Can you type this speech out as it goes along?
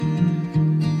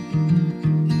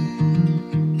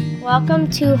Welcome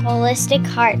to Holistic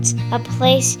Hearts, a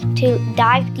place to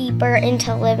dive deeper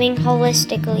into living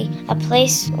holistically, a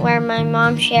place where my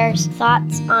mom shares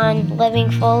thoughts on living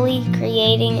fully,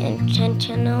 creating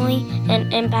intentionally,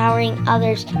 and empowering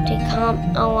others to come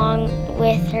along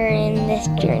with her in this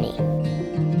journey.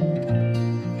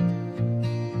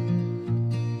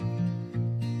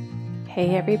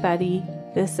 Hey everybody,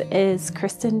 this is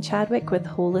Kristen Chadwick with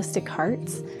Holistic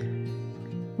Hearts.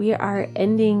 We are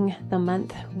ending the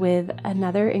month with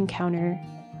another encounter.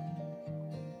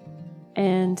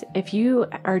 And if you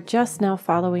are just now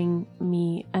following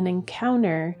me, an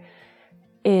encounter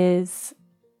is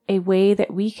a way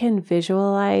that we can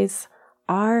visualize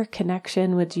our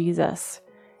connection with Jesus.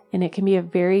 And it can be a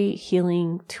very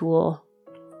healing tool.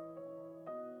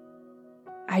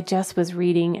 I just was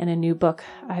reading in a new book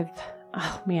I've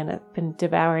been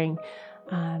devouring.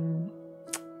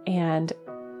 And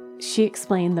she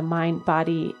explained the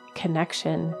mind-body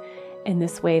connection in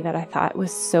this way that I thought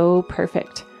was so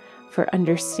perfect for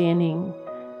understanding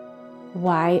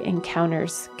why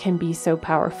encounters can be so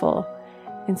powerful.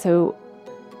 And so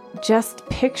just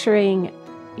picturing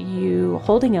you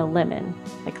holding a lemon,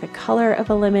 like the color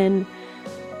of a lemon,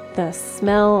 the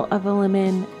smell of a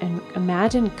lemon, and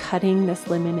imagine cutting this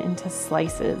lemon into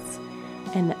slices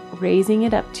and raising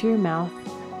it up to your mouth,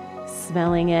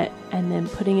 smelling it, and then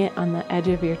putting it on the edge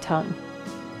of your tongue.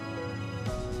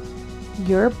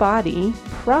 Your body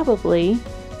probably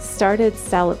started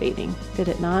salivating, did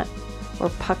it not? Or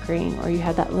puckering, or you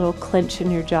had that little clench in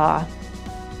your jaw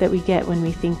that we get when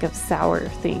we think of sour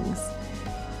things.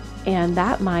 And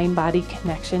that mind-body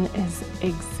connection is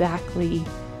exactly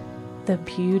the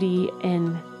beauty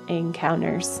in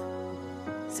encounters.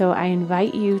 So I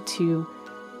invite you to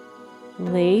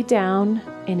lay down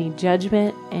any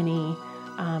judgment, any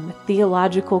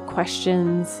theological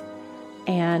questions,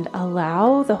 and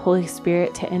allow the Holy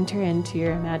Spirit to enter into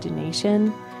your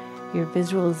imagination, your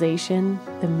visualization,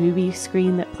 the movie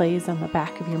screen that plays on the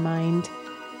back of your mind,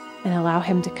 and allow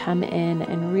Him to come in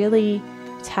and really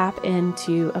tap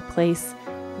into a place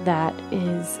that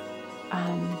is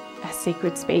a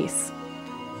sacred space.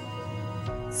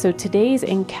 So today's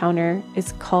encounter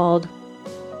is called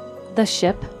The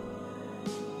Ship.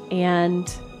 And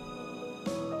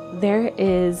there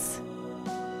is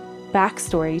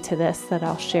backstory to this that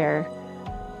I'll share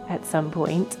at some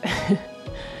point, a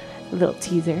little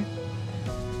teaser.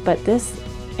 But this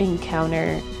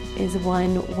encounter is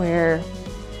one where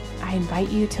I invite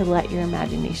you to let your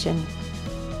imagination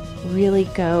really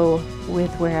go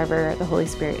with wherever the Holy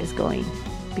Spirit is going,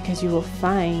 because you will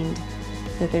find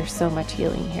that there's so much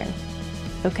healing here.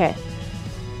 Okay.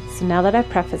 So now that I've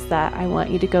prefaced that, I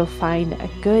want you to go find a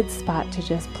good spot to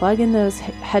just plug in those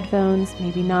headphones,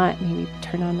 maybe not, maybe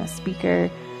turn on a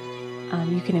speaker.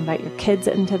 You can invite your kids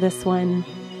into this one.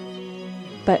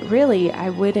 But really, I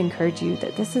would encourage you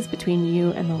that this is between you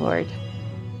and the Lord.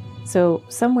 So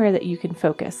somewhere that you can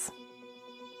focus,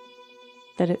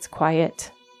 that it's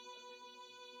quiet,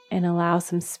 and allow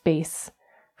some space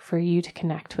for you to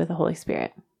connect with the Holy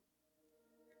Spirit.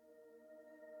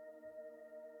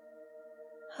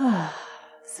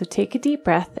 So take a deep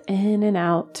breath in and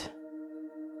out,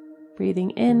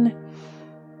 breathing in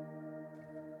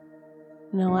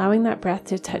and allowing that breath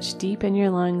to touch deep in your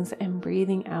lungs, and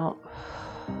breathing out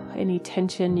any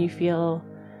tension you feel,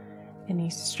 any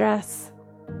stress.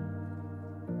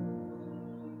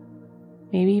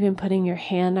 Maybe even putting your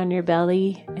hand on your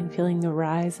belly and feeling the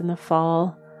rise and the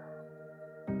fall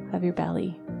of your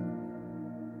belly.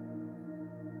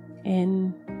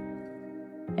 In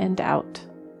and out.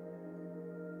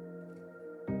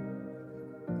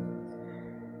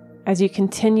 As you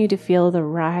continue to feel the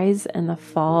rise and the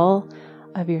fall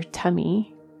of your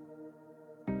tummy,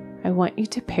 I want you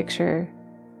to picture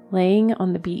laying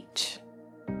on the beach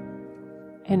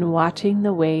and watching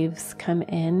the waves come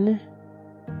in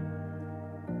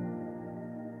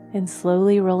and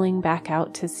slowly rolling back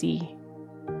out to sea.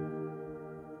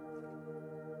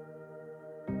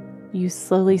 You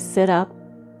slowly sit up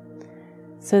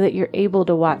so that you're able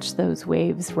to watch those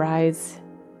waves rise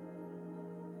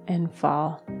and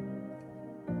fall.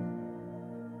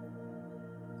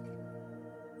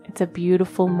 It's a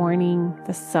beautiful morning.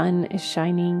 The sun is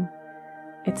shining.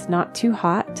 It's not too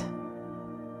hot.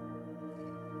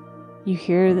 You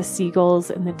hear the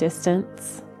seagulls in the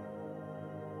distance.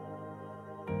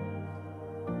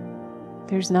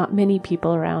 There's not many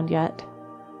people around yet,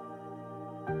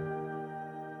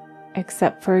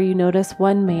 except for you notice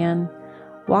one man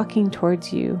walking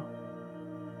towards you,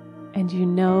 and you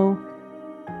know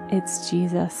it's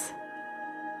Jesus,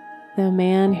 the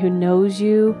man who knows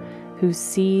you, who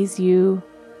sees you,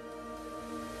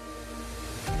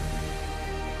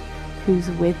 who's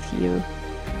with you.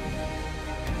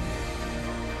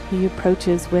 He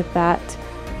approaches with that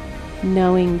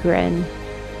knowing grin,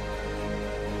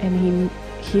 and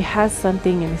he has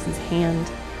something in his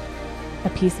hand, a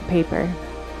piece of paper.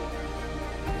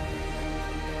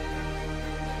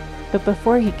 But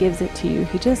before he gives it to you,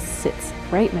 he just sits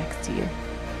right next to you,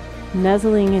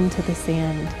 nuzzling into the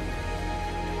sand.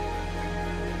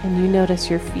 And you notice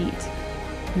your feet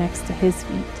next to his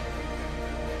feet.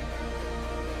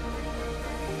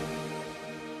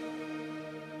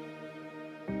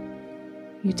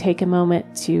 You take a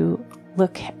moment to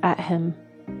look at him,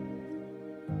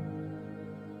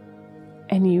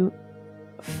 and you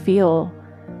feel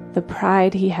the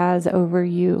pride he has over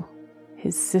you,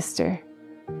 his sister,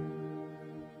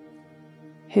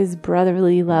 his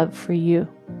brotherly love for you.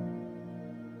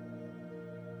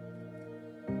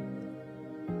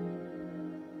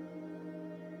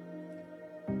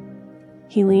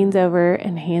 He leans over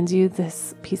and hands you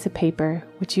this piece of paper,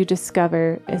 which you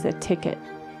discover is a ticket.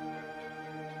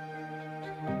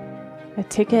 A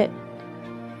ticket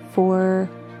for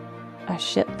a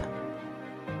ship.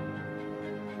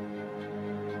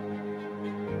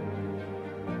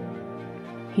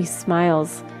 He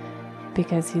smiles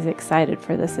because he's excited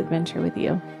for this adventure with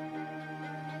you.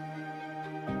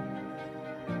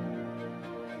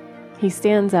 He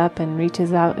stands up and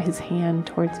reaches out his hand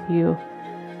towards you,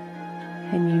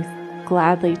 and you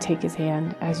gladly take his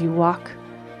hand as you walk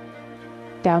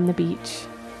down the beach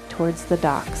towards the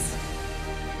docks.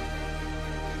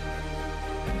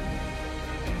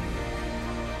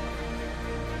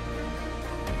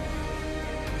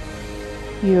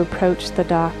 You approach the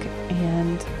dock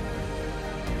and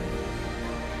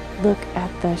look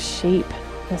at the shape,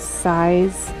 the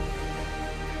size,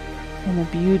 and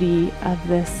the beauty of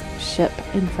this ship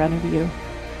in front of you.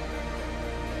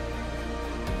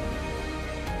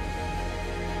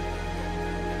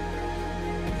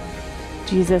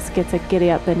 Jesus gets a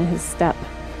giddy up in his step,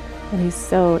 and he's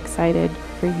so excited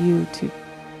for you to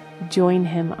join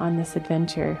him on this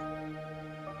adventure.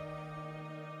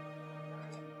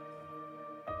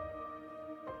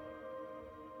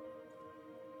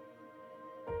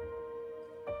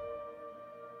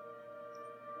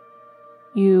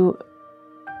 You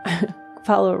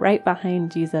follow right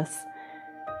behind Jesus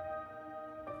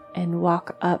and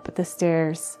walk up the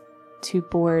stairs to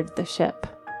board the ship.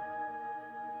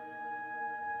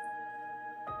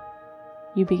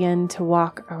 You begin to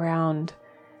walk around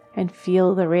and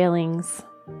feel the railings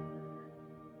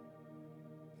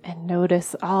and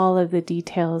notice all of the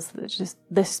details that just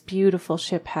this beautiful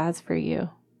ship has for you.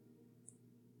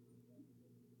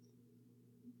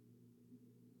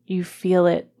 You feel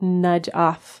it nudge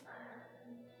off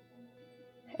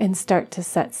and start to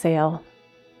set sail.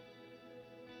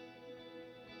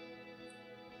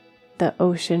 The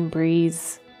ocean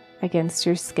breeze against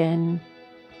your skin,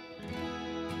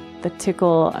 the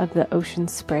tickle of the ocean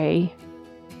spray.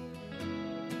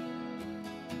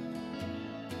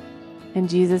 And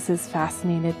Jesus is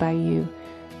fascinated by you,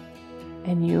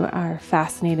 and you are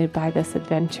fascinated by this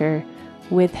adventure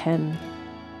with him.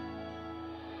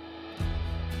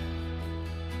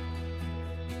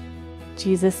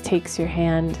 Jesus takes your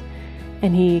hand,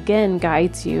 and he again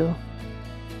guides you.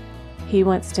 He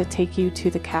wants to take you to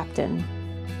the captain.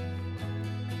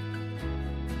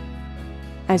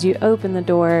 As you open the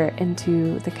door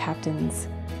into the captain's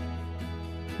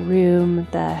room,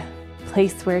 the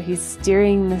place where he's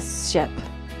steering this ship,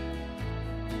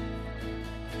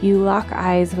 you lock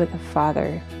eyes with the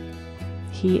Father.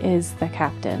 He is the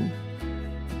captain.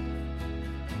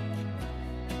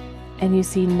 And you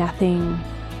see nothing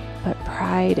but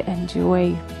pride and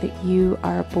joy that you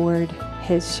are aboard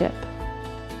his ship.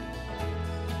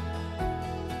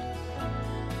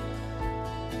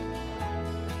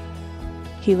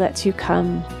 He lets you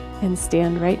come and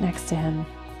stand right next to him,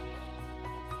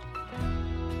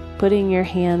 putting your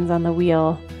hands on the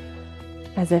wheel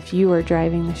as if you were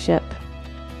driving the ship.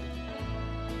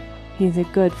 He's a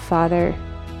good father,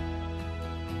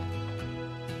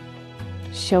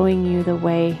 showing you the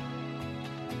way,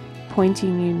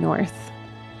 pointing you north.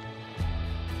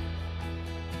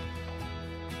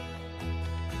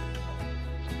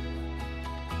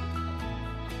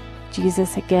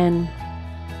 Jesus again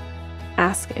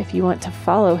asks if you want to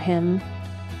follow him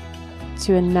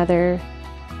to another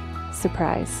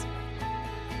surprise.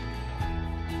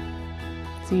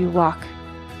 So you walk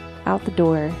out the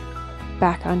door,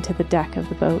 back onto the deck of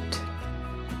the boat.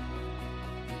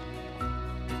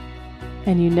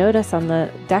 And you notice on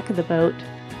the deck of the boat,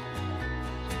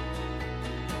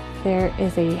 there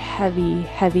is a heavy,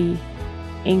 heavy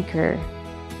anchor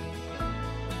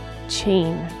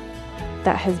chain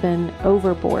that has been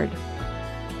overboard.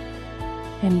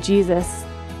 And Jesus,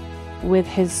 with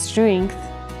his strength,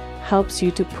 helps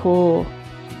you to pull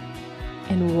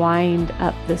and wind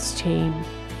up this chain.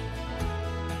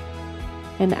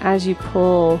 And as you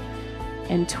pull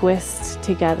and twist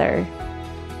together,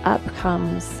 up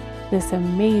comes this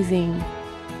amazing,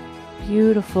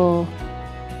 beautiful,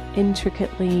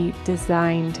 intricately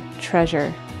designed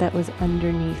treasure that was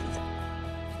underneath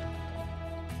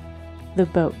the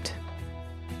boat.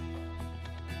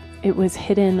 It was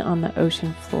hidden on the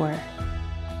ocean floor.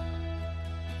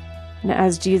 And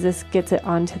as Jesus gets it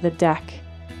onto the deck,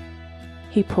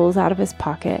 he pulls out of his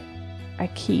pocket a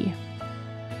key,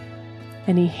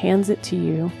 and he hands it to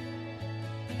you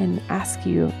and asks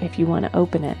you if you want to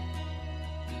open it.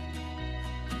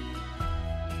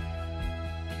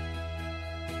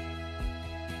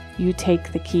 You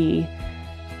take the key,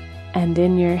 and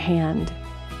in your hand,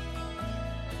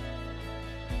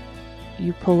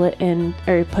 you pull it in,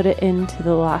 or put it into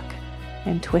the lock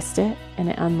and twist it, and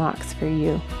it unlocks for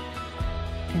you.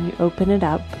 And you open it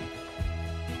up,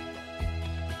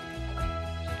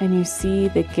 and you see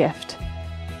the gift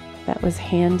that was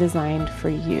hand designed for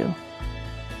you.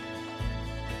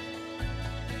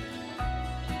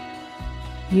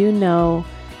 You know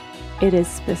it is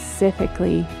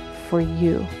specifically for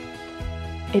you.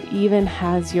 It even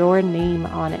has your name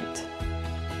on it.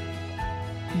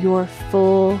 Your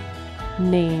full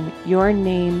name, your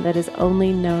name that is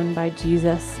only known by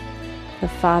Jesus, the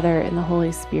Father, and the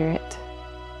Holy Spirit.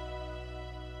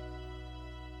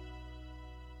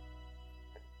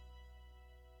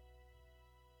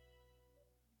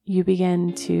 You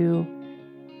begin to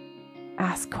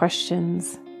ask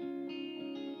questions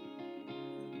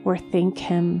or thank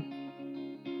him,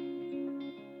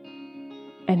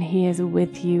 and he is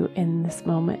with you in this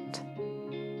moment.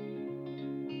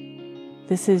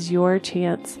 This is your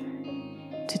chance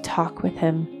to talk with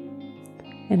him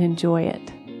and enjoy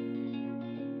it.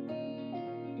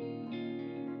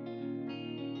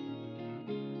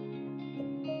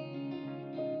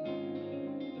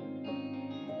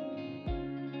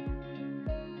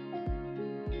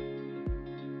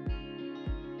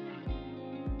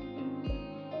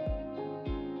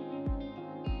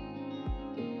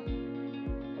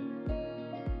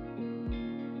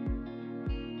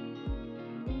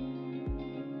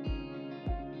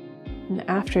 And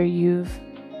after you've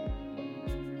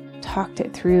talked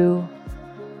it through,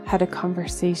 had a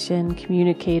conversation,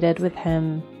 communicated with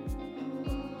him,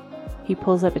 he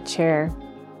pulls up a chair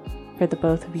for the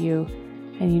both of you,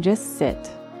 and you just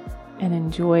sit and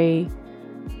enjoy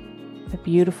the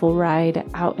beautiful ride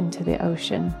out into the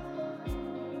ocean.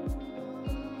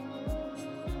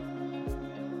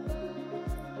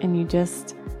 And you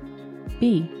just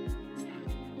be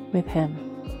with him.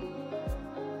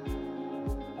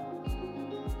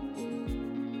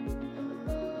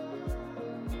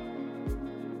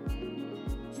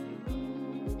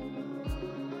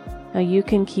 Now you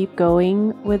can keep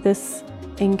going with this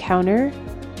encounter,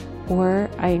 or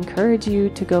I encourage you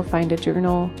to go find a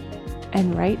journal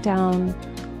and write down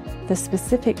the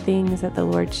specific things that the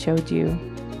Lord showed you.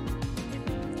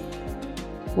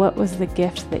 What was the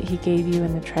gift that he gave you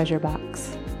in the treasure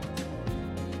box?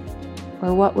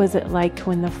 Or what was it like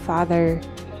when the Father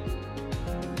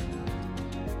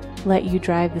let you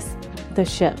drive the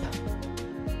ship,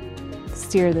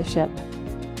 steer the ship?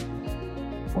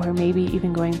 Or maybe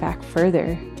even going back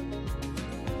further,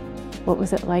 what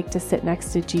was it like to sit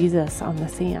next to Jesus on the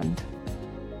sand?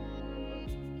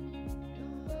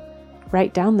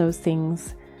 Write down those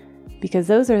things, because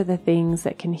those are the things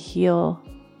that can heal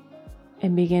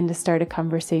and begin to start a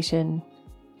conversation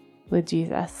with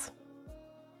Jesus.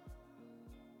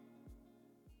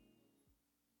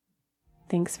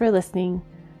 Thanks for listening.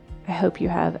 I hope you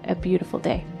have a beautiful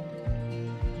day.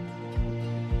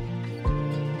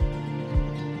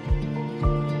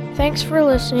 Thanks for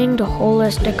listening to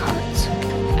Holistic Hearts.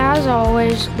 As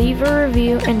always, leave a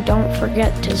review and don't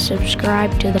forget to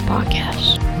subscribe to the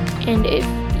podcast. And if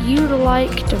you'd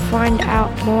like to find out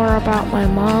more about my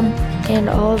mom and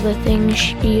all the things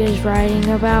she is writing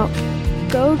about,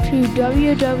 go to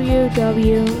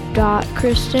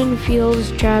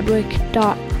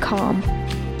www.kristenfieldschadwick.com.